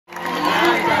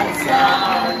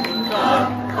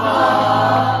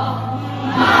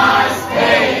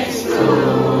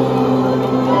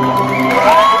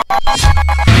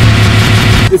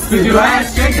استديوهات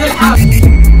شكل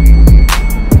الحبل.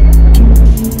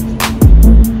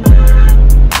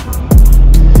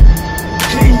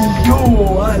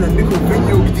 اهلا بكم في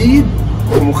فيديو جديد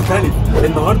ومختلف.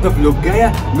 النهارده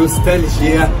فلوجايه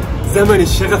نوستالجيا زمن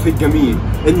الشغف الجميل.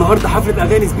 النهارده حفله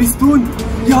اغاني سبيستون،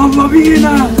 يلا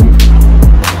بينا.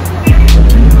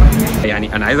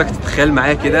 يعني انا عايزك تتخيل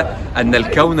معايا كده ان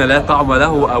الكون لا طعم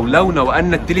له او لون،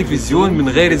 وان التلفزيون من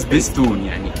غير سبيستون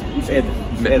يعني مش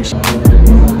قادر.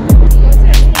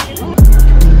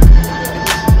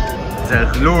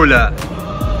 زغلولة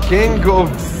كينج اوف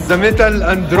ذا ميتال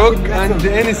اند دروج اند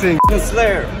انيثينج.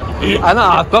 انا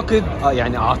اعتقد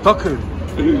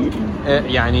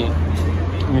يعني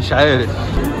مش عارف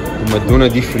هما ادونا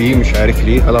دي فري، مش عارف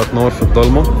ليه. هلا هتنور في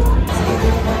الضلمه.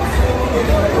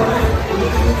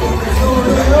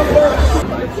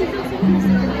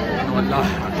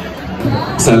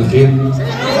 مساء الخير،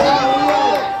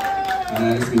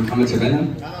 انا اسمي محمد شباب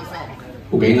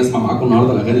وجايين اسمع معاكم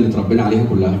النهارده الاغاني اللي اتربينا عليها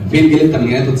كلها. فين جيل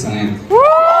الثمانينات والتسعينات؟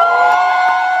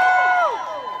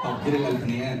 طب جيل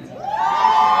الالفينيات؟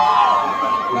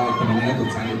 لا، الثمانينات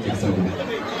والتسعينات بتكسبوا.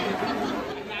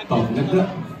 طب نبدا؟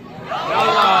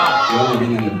 يلا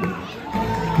بينا نبدا.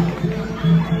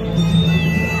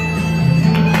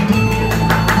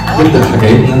 نبدا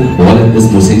حكايتنا بولد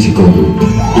اسمه سينشي كوندو.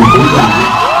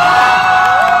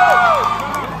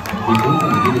 بيكون في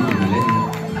مدينة الملاهي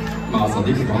مع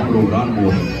صديقة عمره وران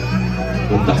مور،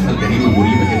 وبتحصل جريمة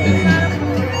مريبة جدا هناك،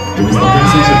 وبيستطيع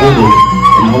سينشي كوندو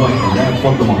إن هو يحلها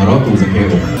بفضل مهاراته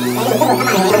وذكائه.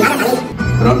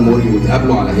 ران مور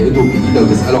وتقابله على هيئته الجديدة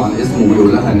وتسأله عن اسمه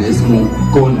ويقول لها إن اسمه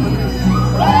كون.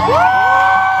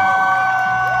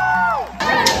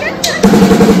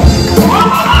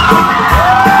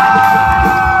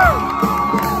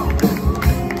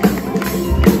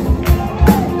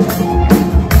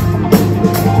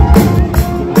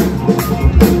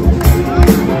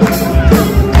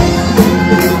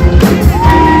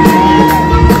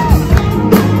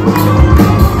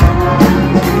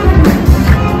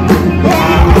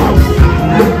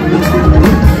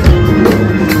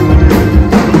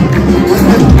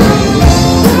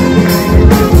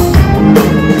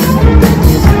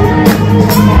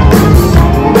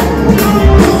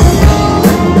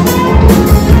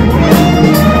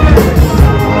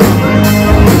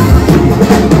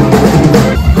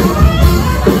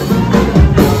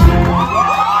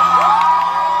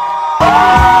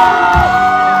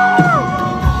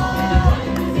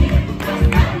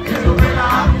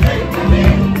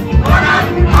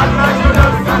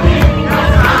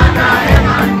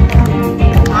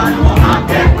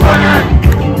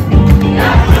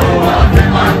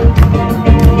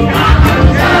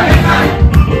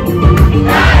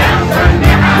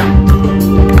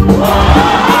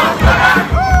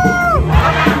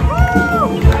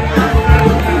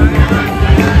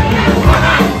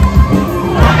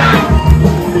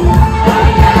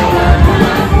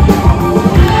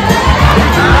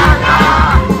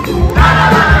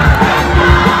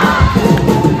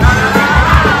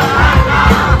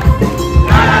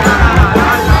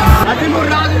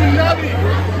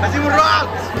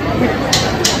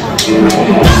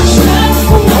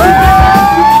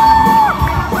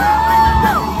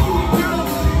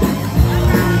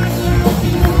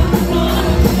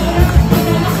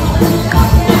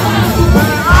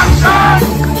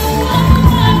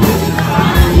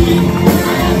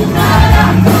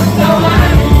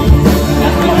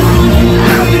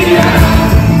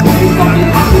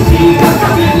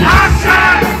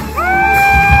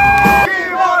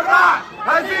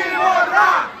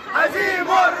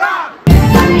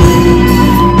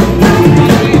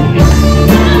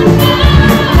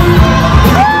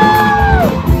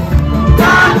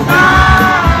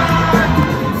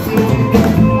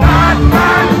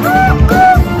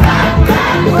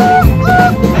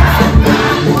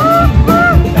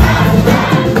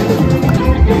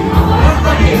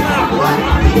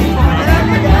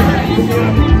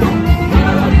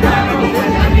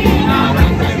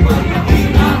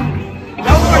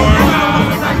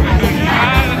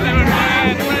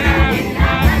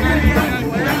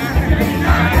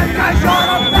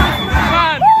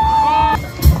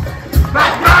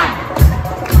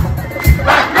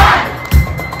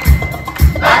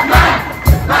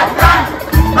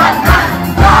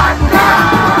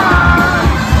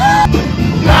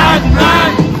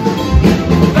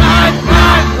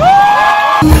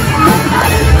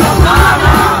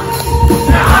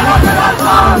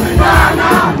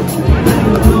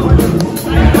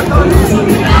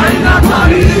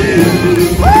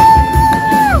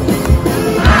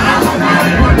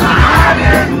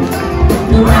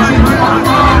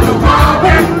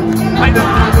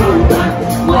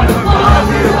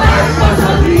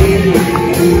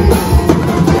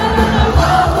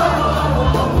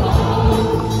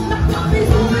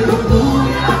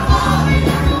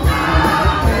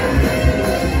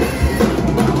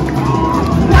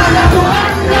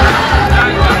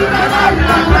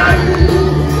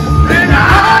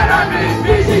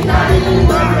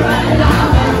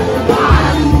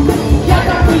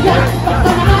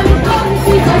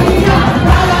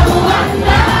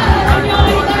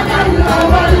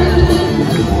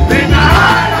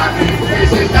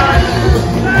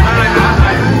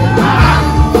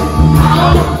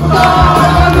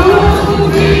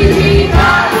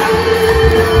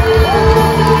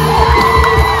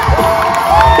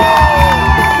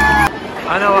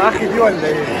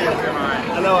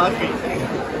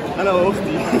 انا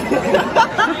واختي.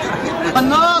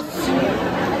 قناص،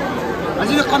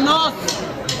 عايزين القناص.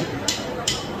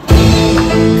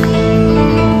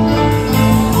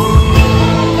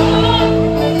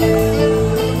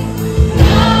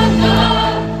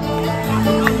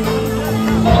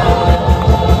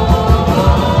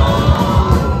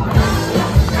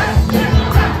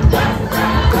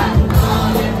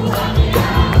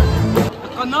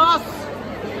 القناص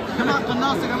يا جماعه،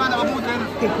 القناص يا جماعه، انا بموت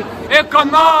هنا. ايه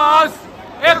القناص؟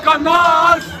 ايه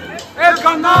القناص؟ ايه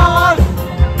القناص؟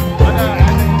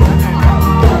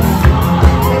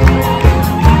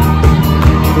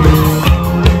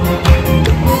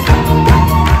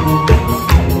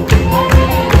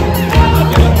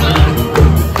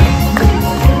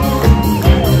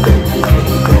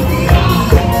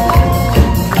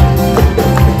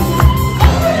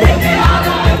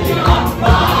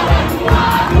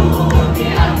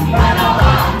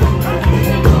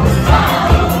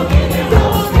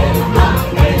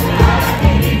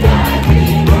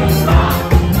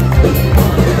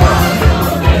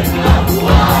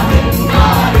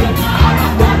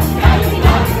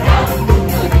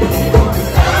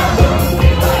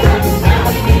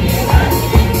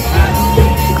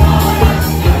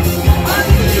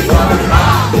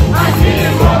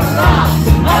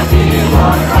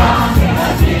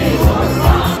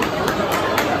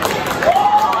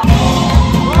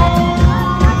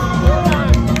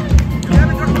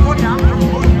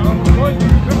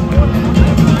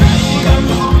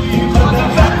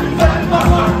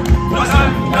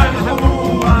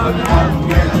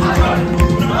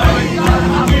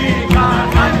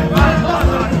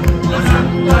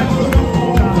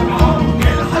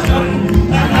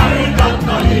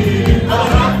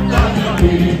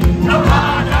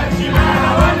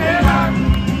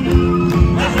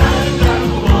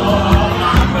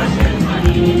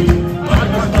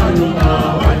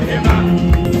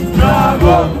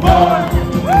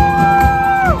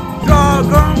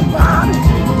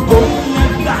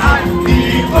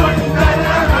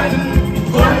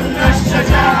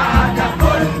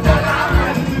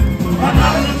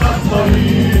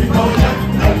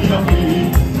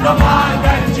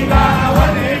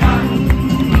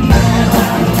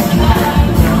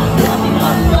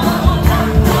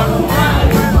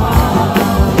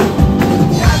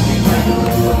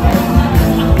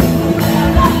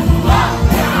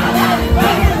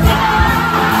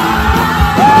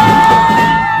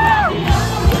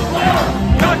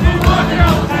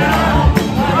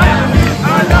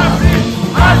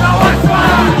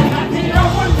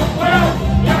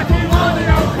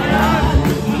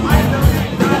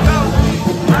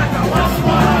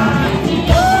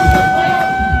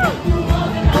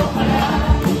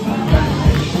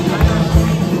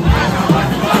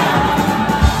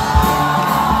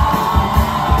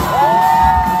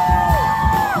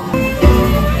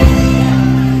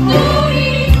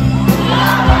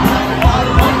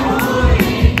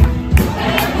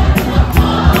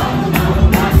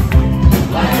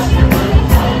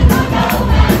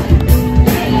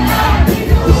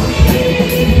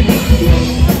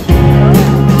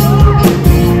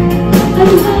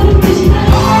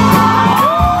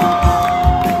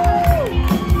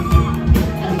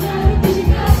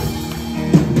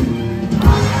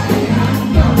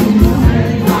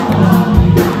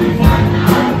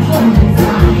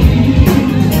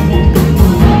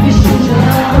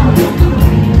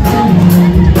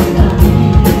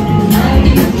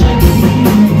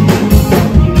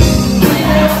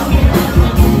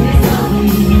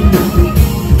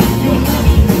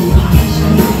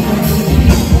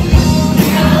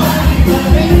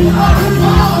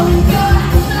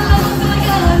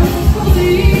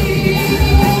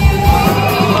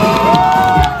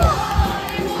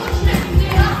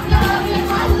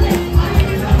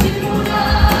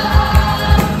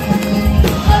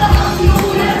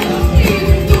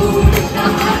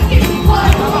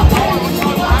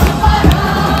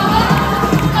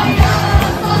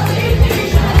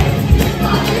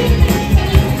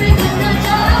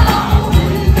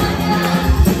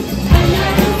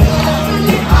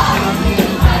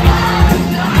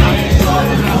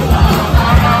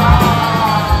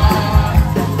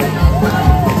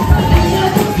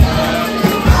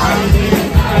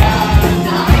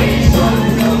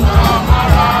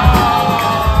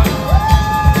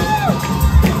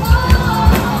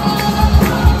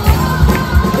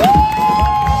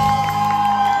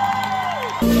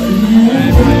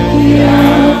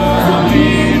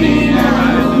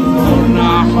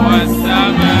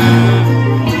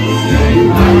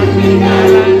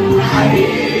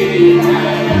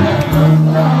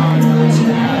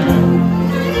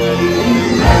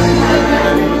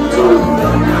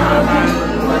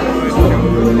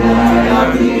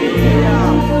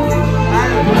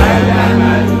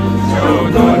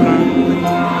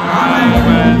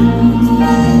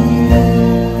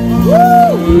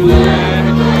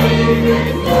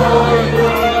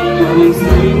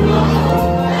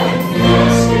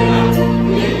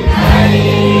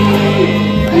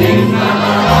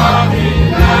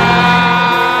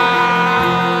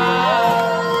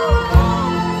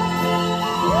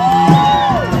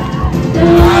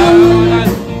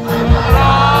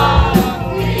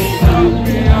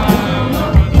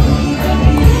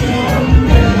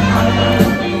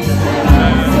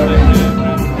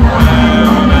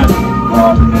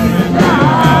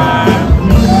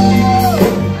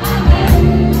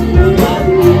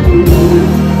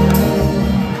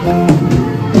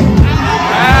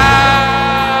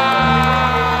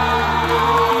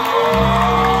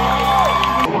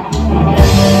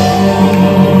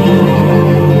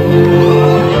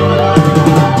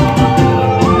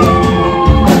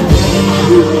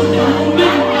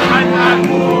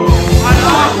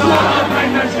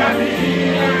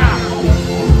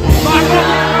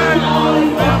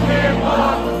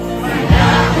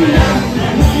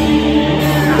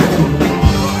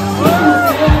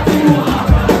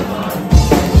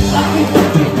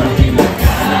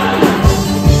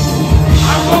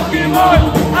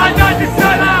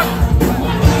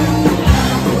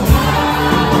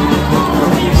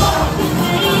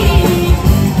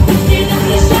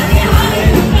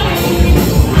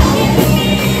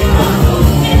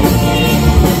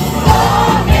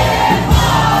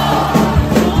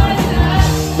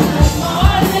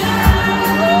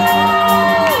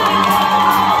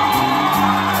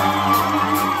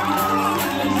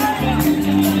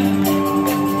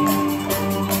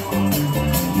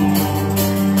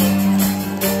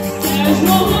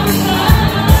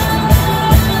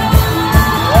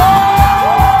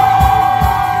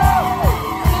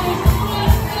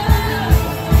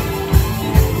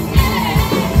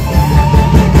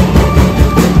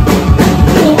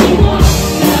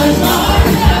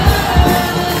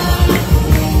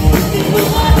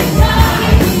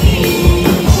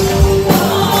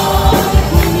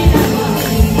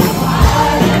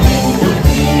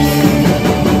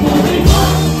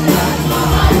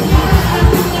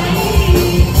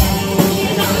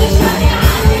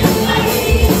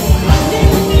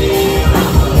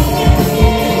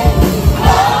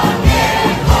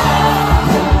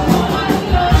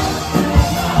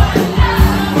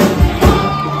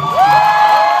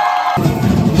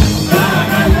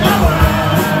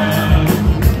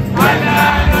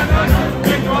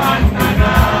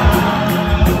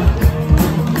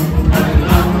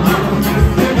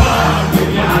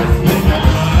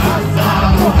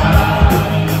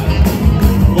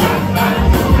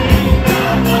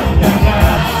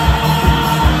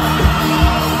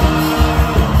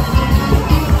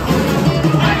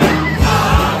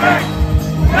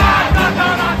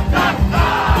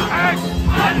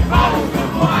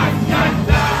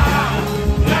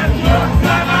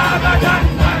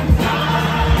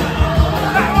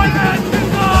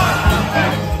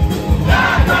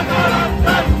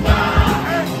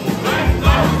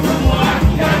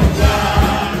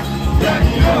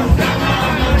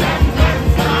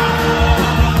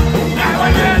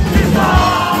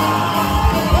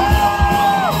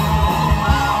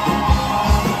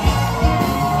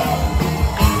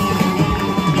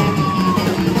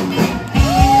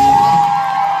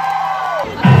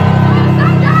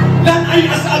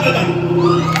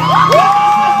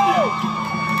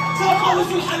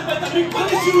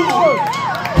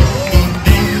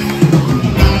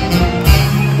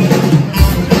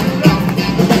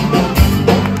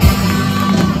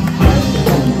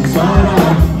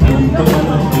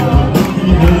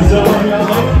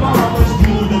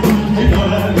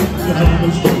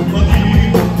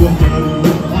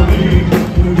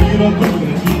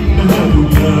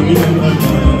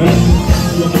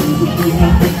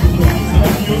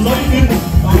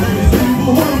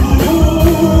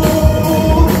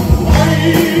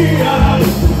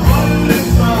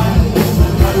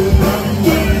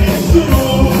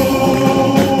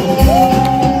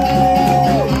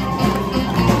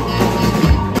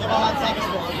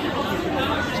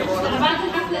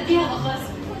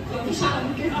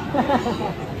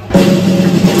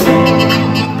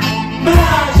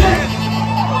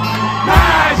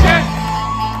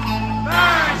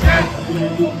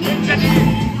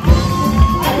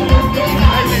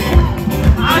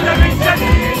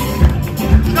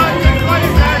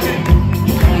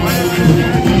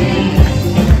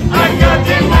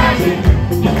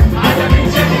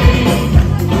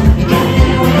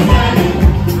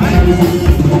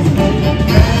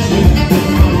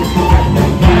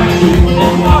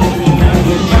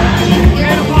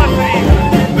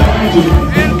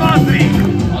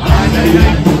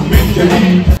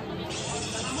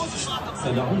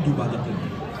 سنعود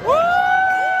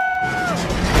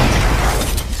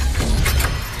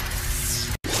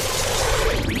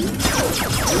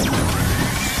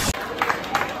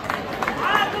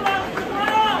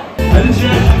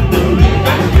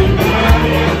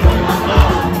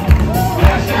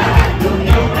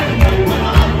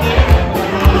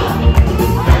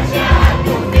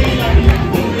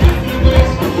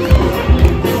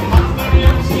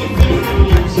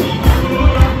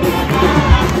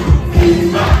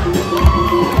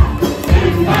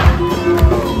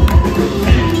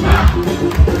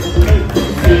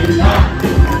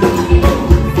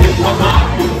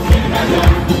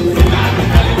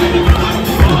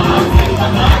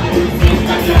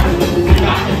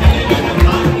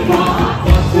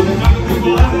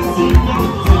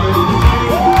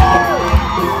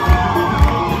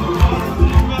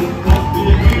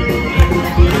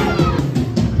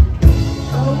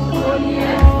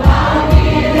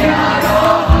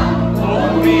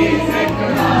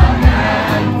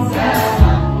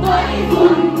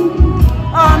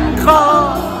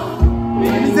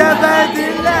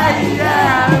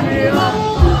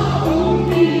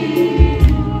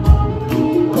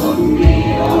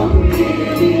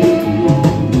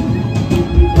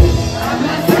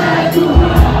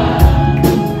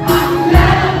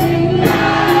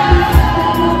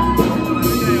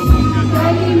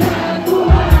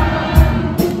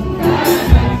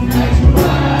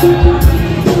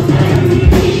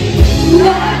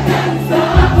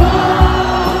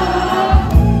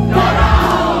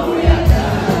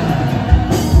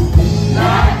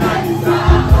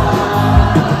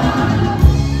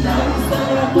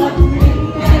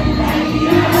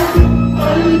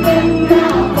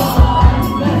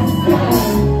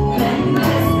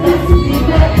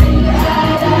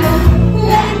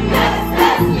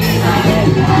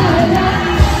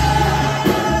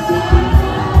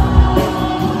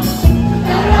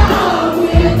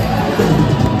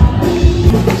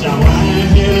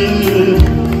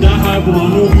شباب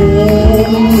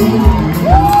ونفور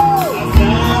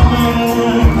أسامر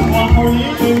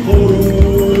وحليل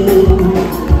الغرور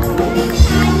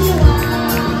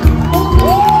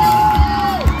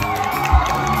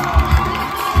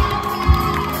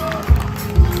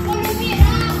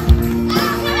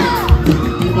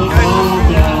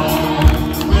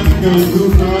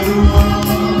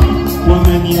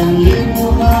ومن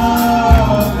يملكها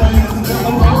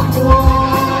فيصبح أقوى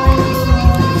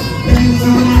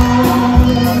الدنيا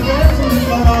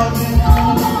كالفراغ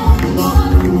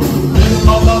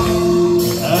بالقلم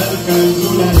الكنز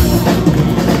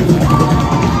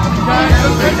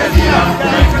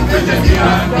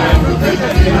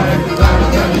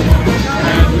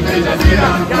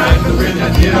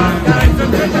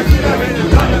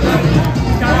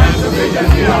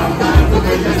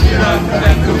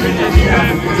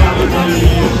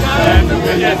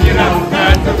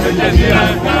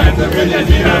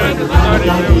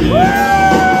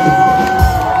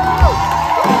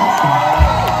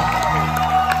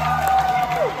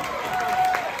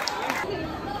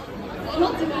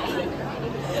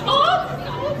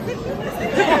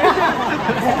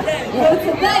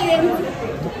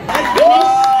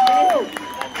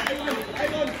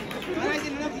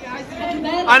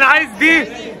انا عايز دي.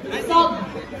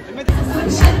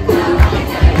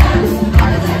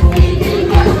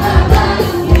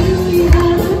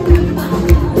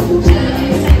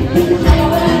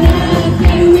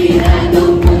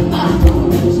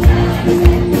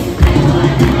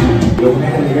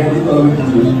 الاغنيه اللي جايه دي طلبت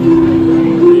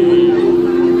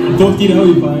انتوا كتير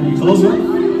قوي يعني خلاص بقى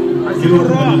عايزين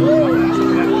نروح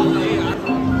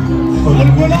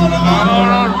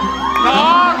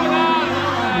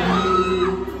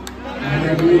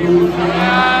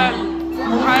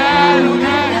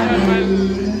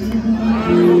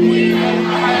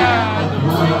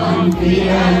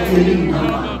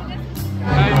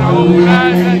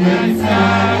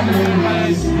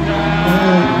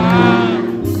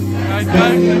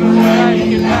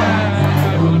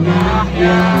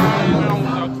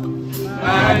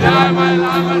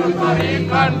العمل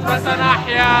طريقا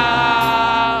فسنحيا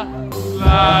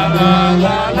لا لا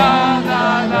لا لا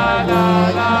لا لا لا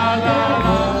لا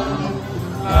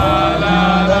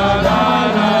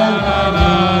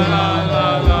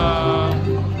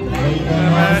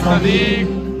صديق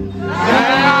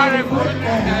لا يعرف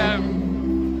الكلام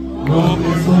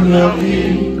مخلص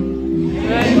رقيق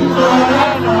إن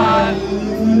نفعل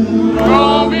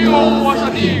روميو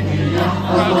وصديقي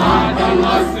يحفظ عن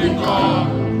الأصدقاء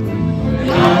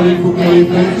يعرف كيف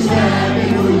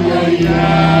يشابه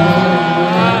الأيام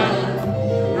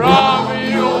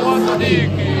روميو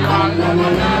وصديقي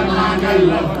علمنا معنى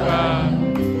الأفكار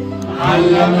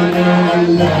علمنا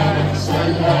ألا نخشى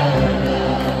الآلام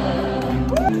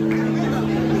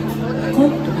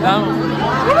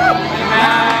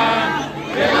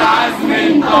بالعزم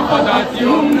انتفضت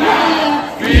يمنى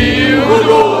في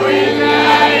وضوء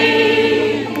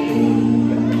الليل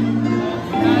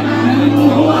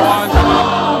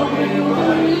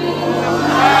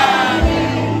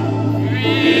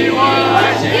في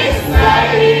وجه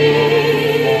السيل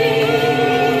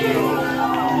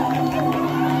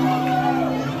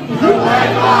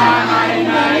يبعد عن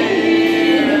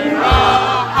عينيه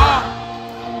راحة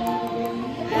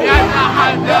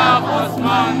يتحدى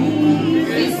خصما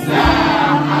في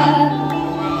الساحة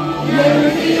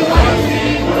يرمي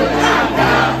ويزيد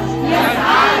الأعداء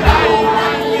يسعى دوما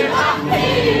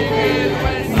لتحقيق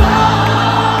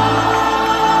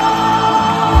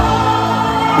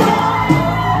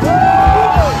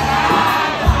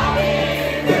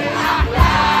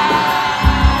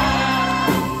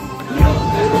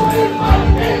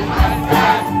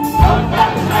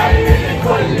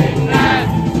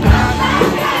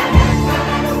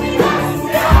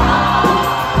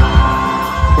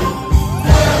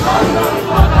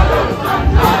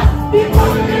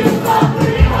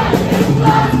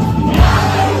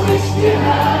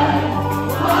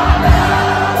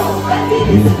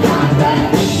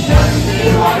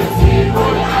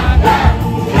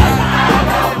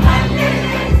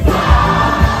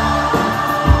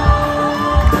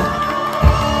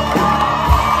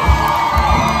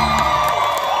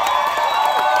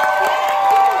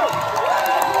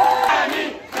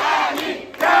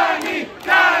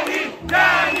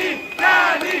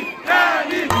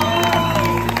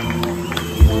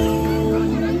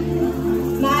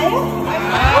معايا؟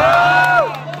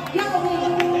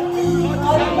 يلا بينا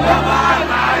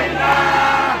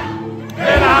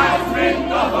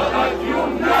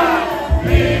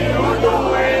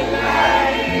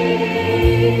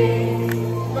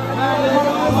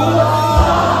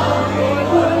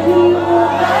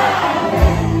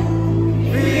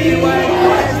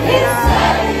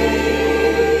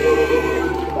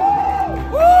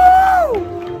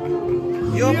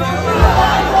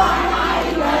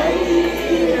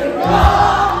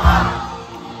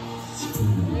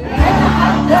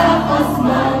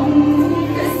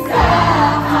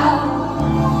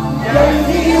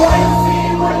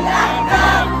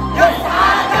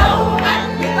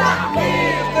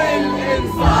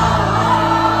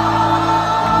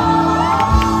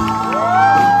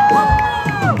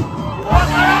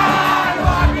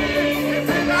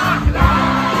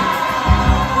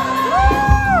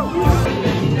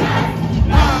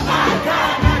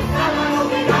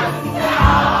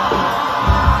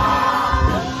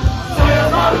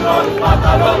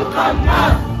البطل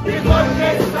القناة بكل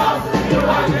الصبر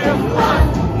والإخلاص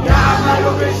يعمل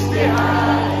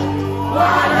باجتهاد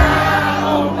وعلى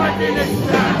أمة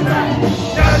الاستعداد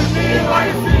يرمي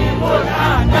ويصيب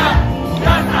الأعداء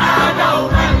يسعى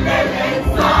دوما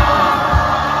للإنصاف.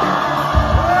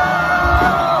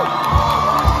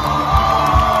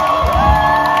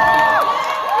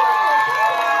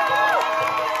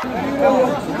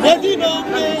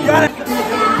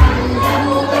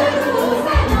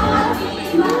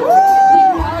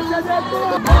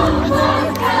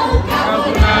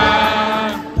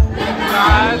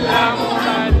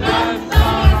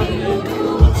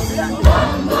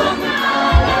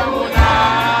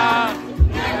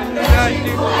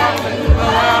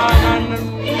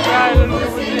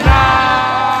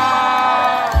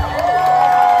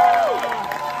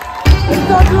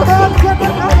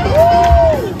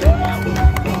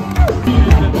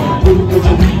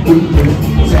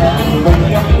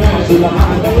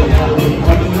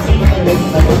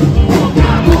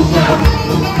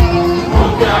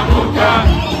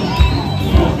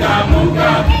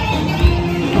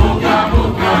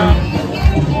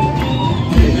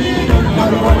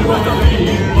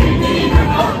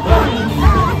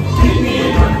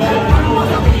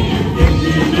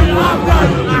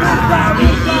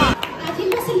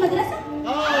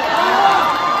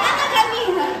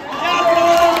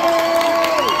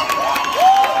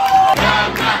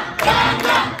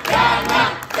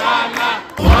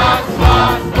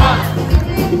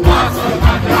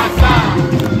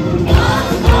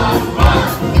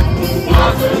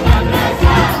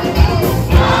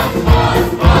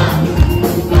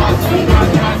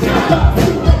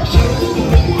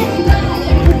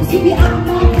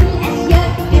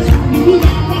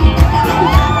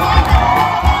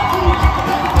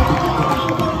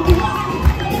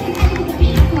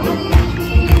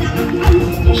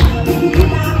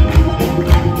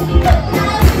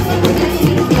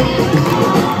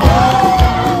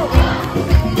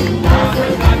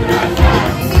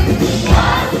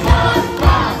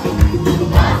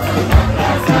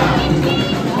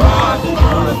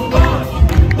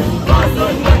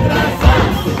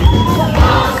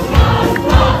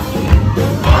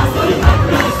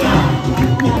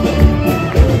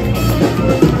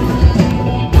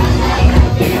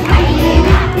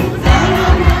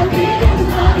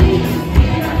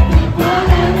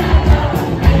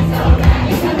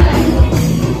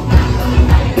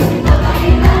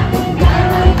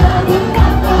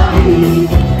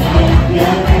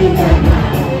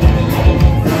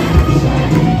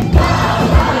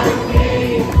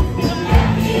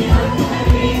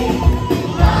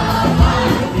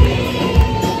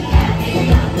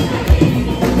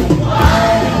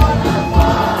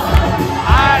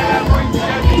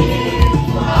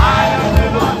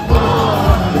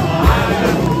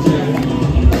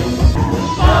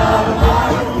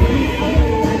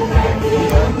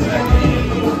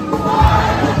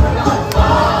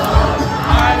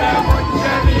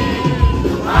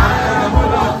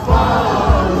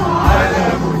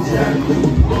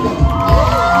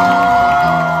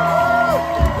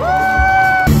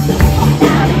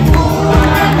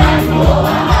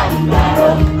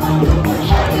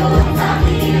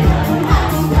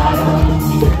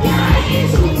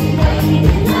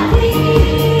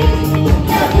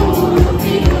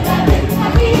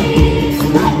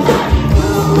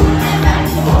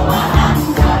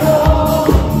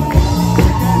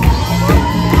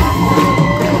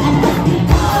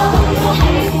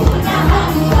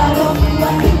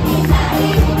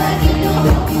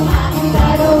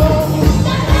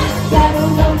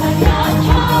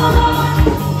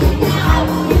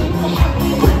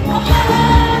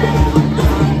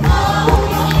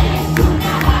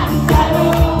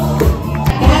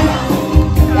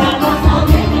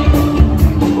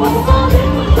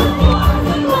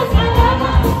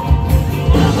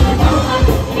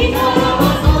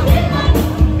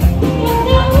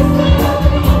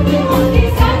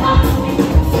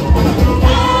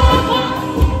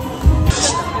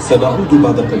 سنعود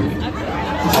بعد قليل.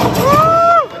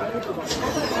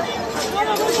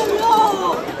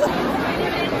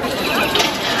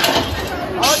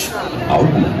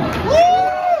 عدنا.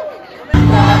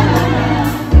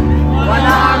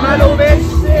 ونعمل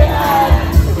بالشهاد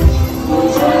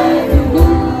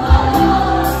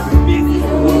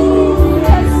بسهول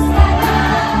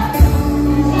السلام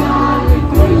نجعل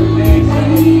كل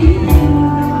شيء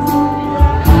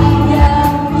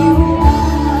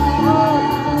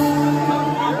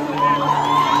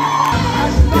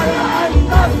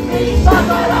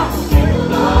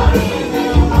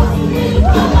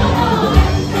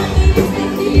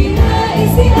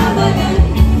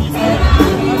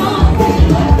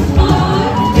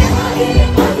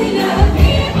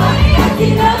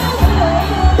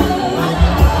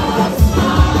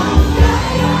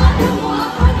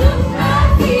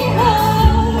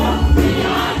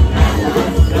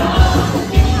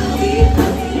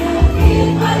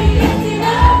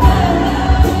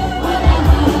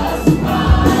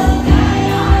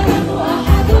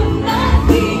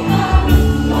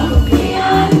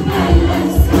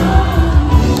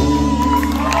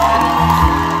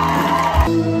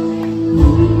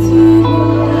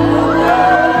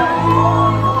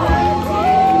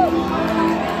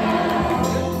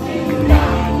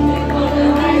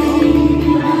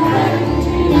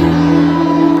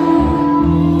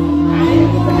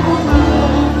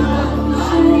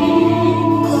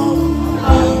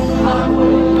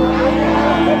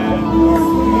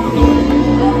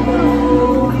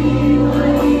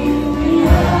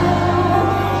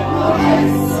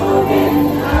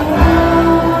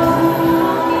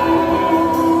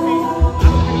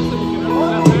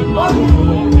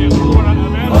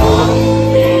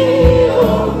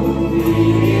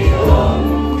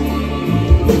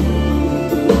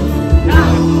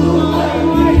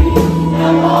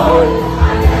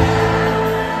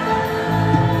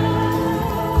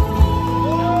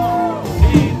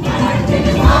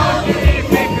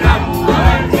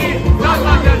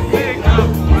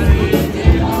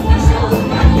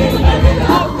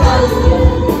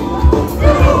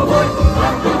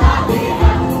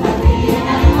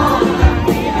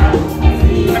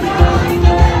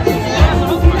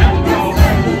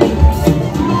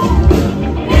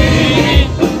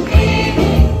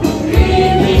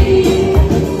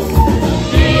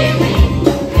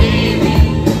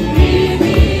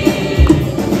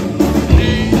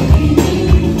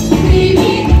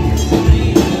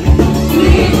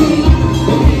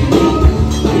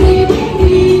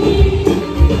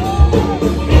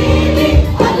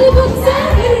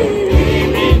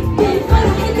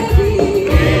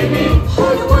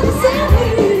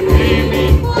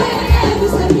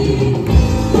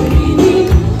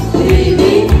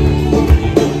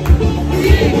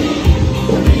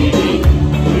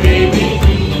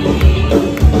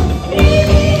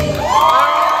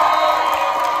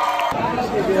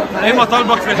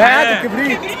مطالبك في الحياه؟ هات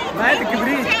الكبريت، هات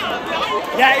الكبريت.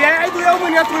 يا عيدوا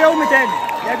يوم يطوي يوم تاني،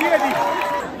 يا دي يا دي.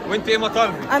 وانت ايه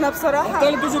مطالبك؟ انا بصراحه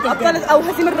ابطال او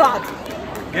هزيم الرعد.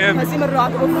 جامد. هزيم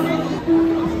الرعد.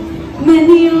 من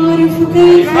يعرف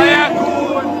كيف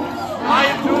يكون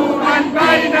ميمونا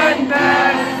بين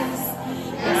الناس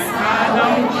يسعى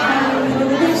دوما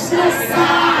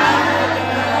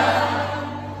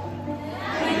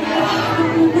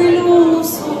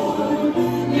بالوصول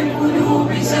لقلوب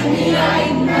جميع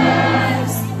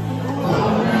الناس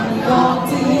ومن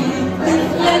يعطي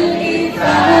طفل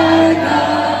الإفادة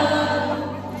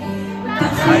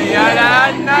تخيل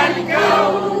أن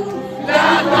الكون لا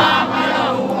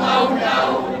تعمله أو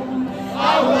لون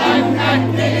أو أن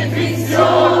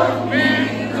التلفزيون من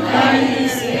غير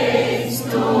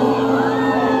سبيستون.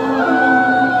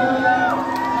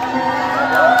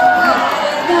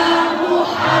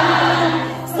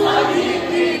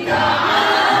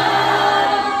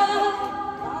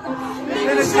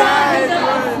 نشاهد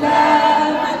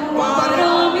أفلاما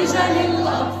وبرامج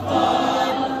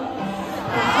للأطفال.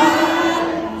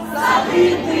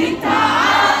 صديقي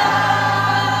تعال،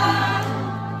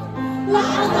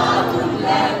 لحظات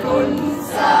لا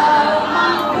تنسى مع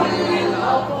كل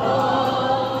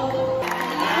الأبطال.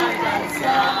 لا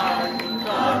تنسى أن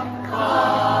تبقى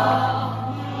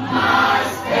مع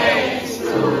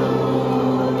سبيستون.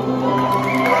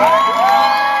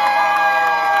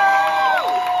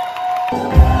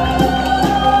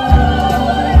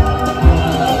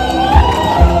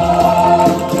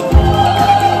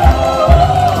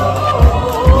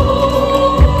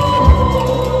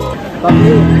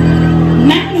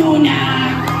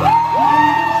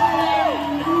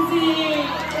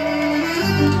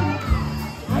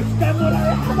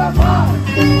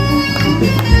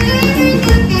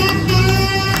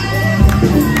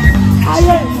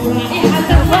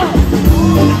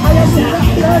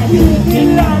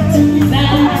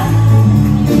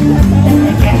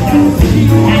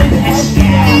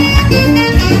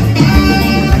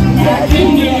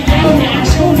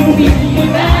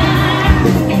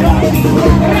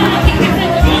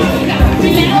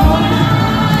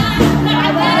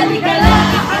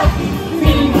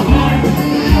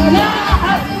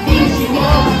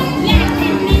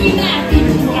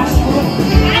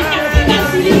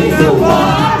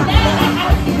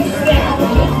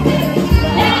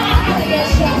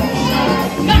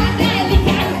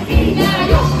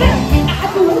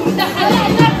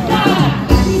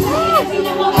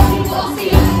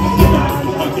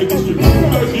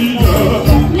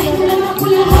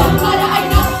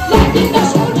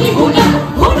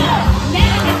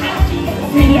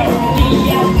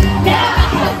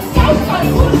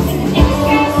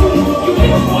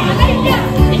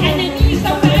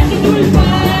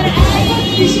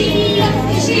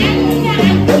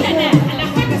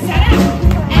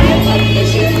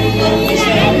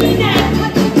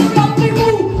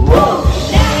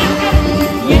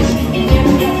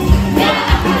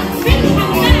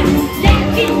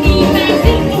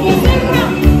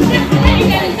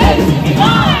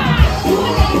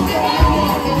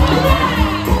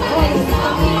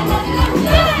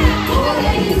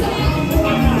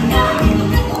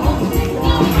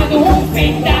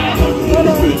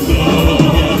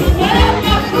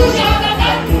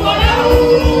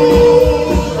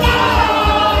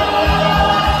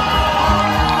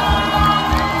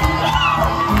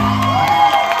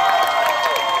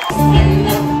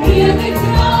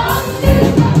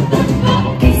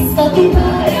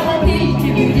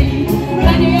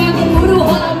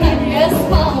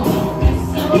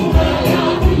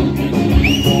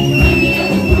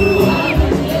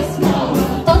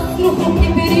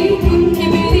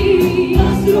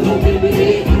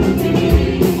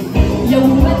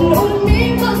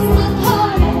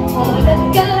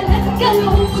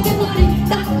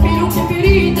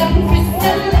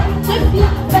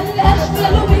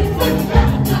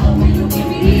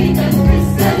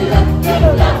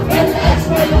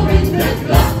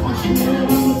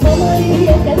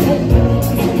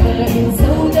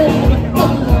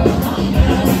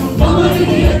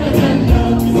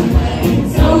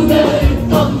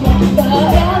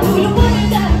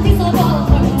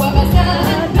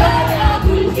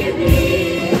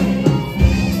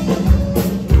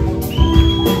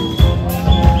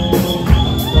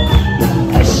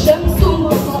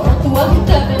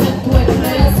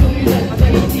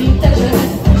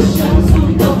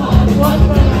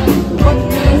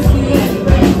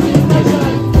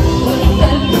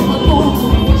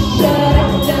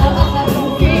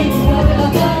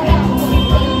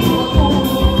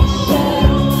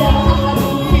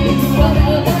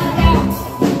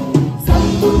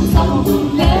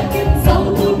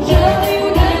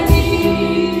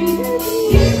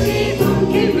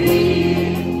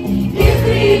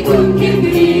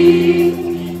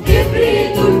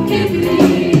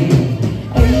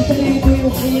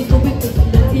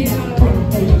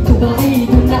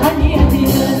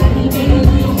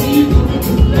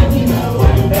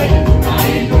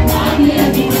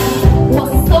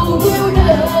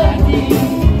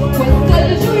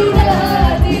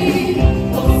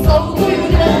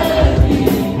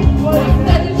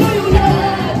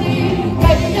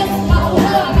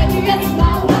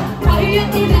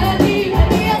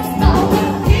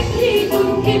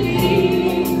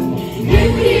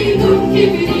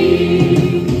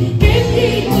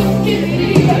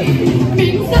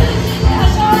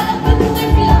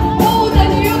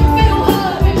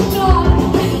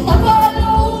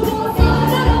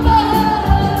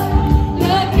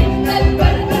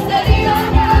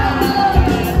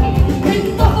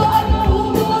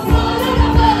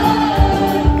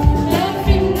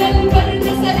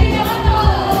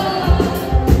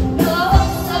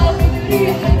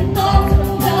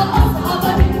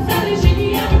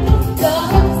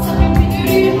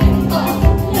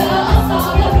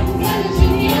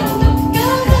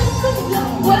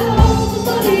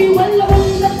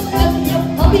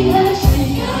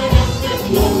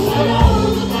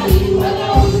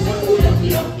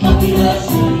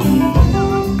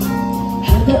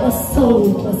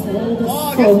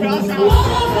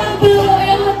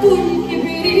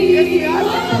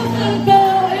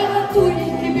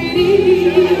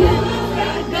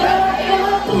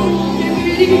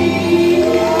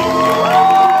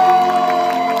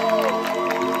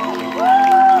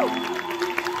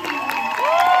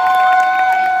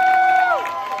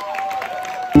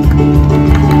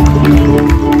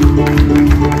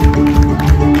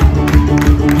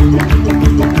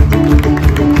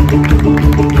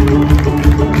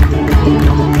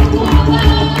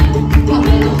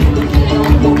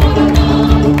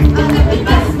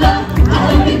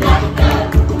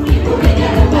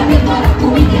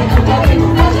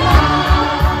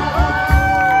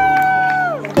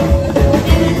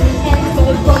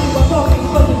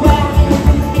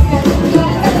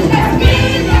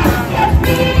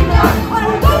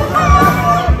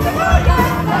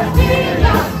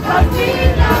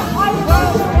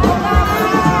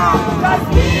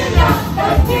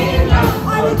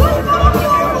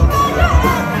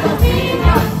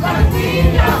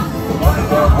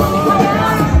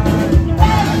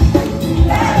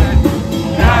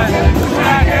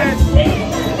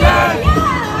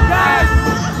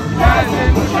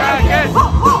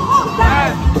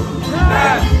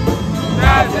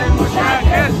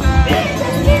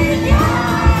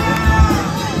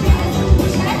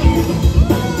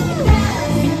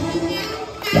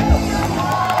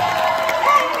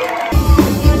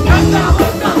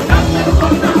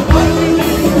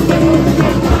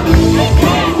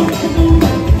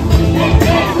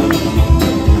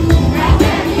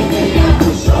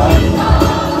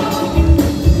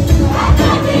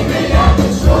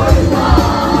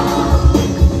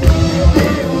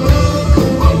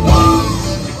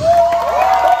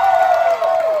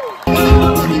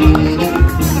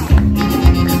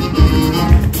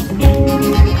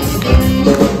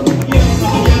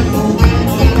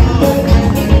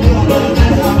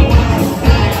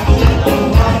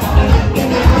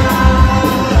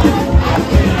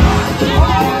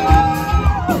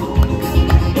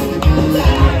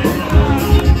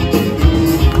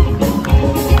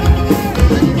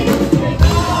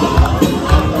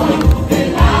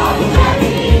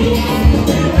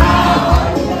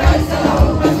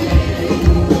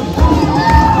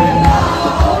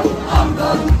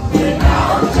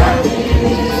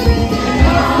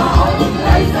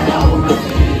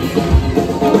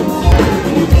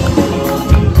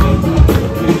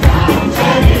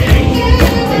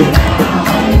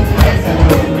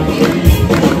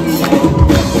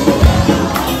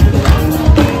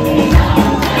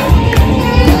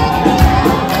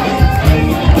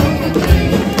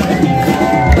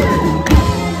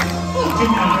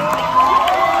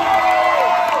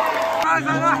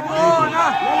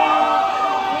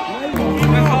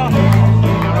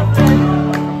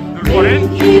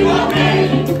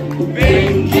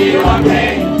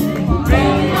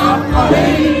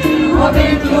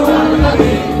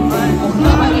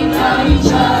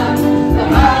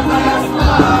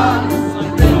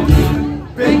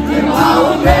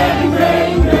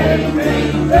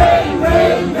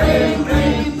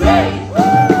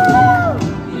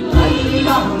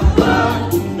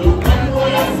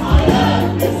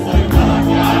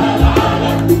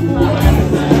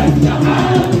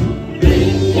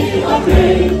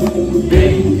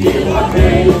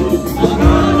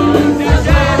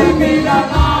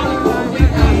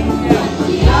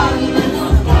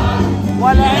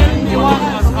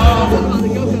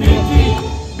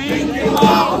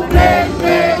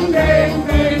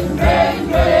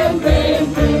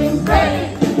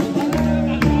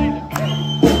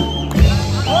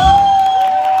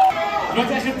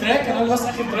 بس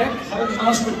اخر تراك حابب ان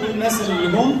انا اشكر كل الناس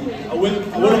اللي جم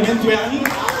اولهم انتوا يعني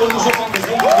كلكم شكرا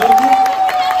جزيلا لحضوركم.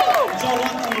 ان شاء الله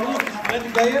نكملوا في الحفلات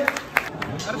الجايه.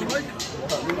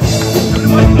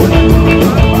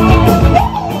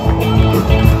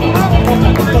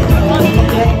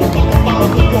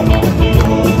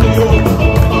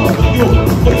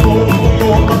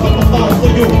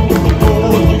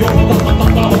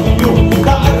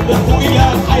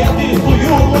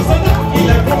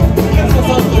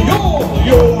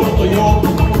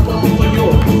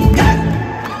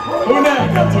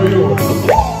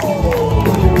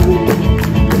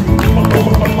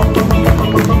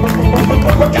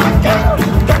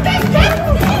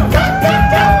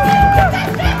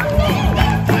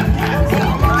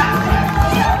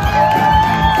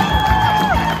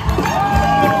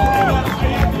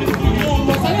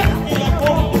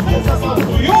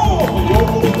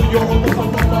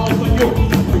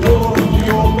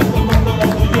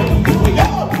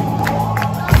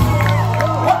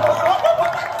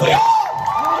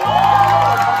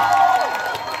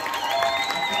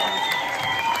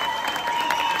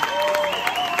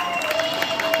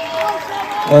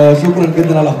 شكرا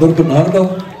جدا على حضوركم النهارده،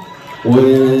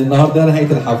 والنهارده نهايه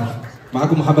الحفل.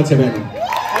 معاكم محمد شباب.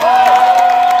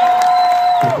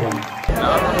 شكرا.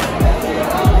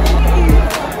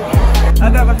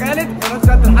 انا بخالد قناه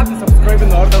شباب الحبل، سبسكريب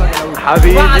النهارده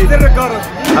حبيبي وعلى سر الجرس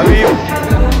حبيبي.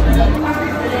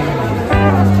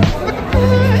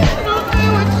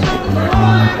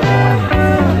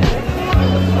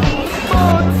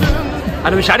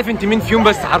 انا مش عارف انت مين فيهم،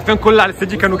 بس حرفيا كل اللي على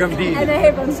الاستديو كانوا جامدين. انا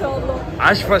هبه ان شاء الله.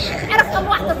 عاش فشخ. رقم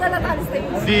واحده طلعت على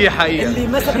الاستديو. دي حقيقه. اللي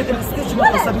مسكت الستيج ما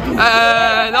حسبتوش.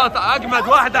 لا اجمد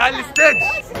واحده على الاستديو.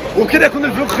 وبكده يكون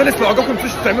الفلوج خلص. لو عجبكم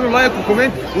متنسوش تعملوا لايك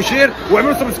وكومنت وشير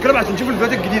واعملوا سبسكريب عشان تشوفوا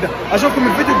الفيديوهات الجديده. اشوفكم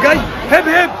الفيديو الجاي. هب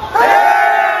هب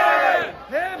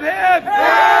هب هب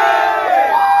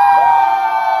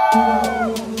هب.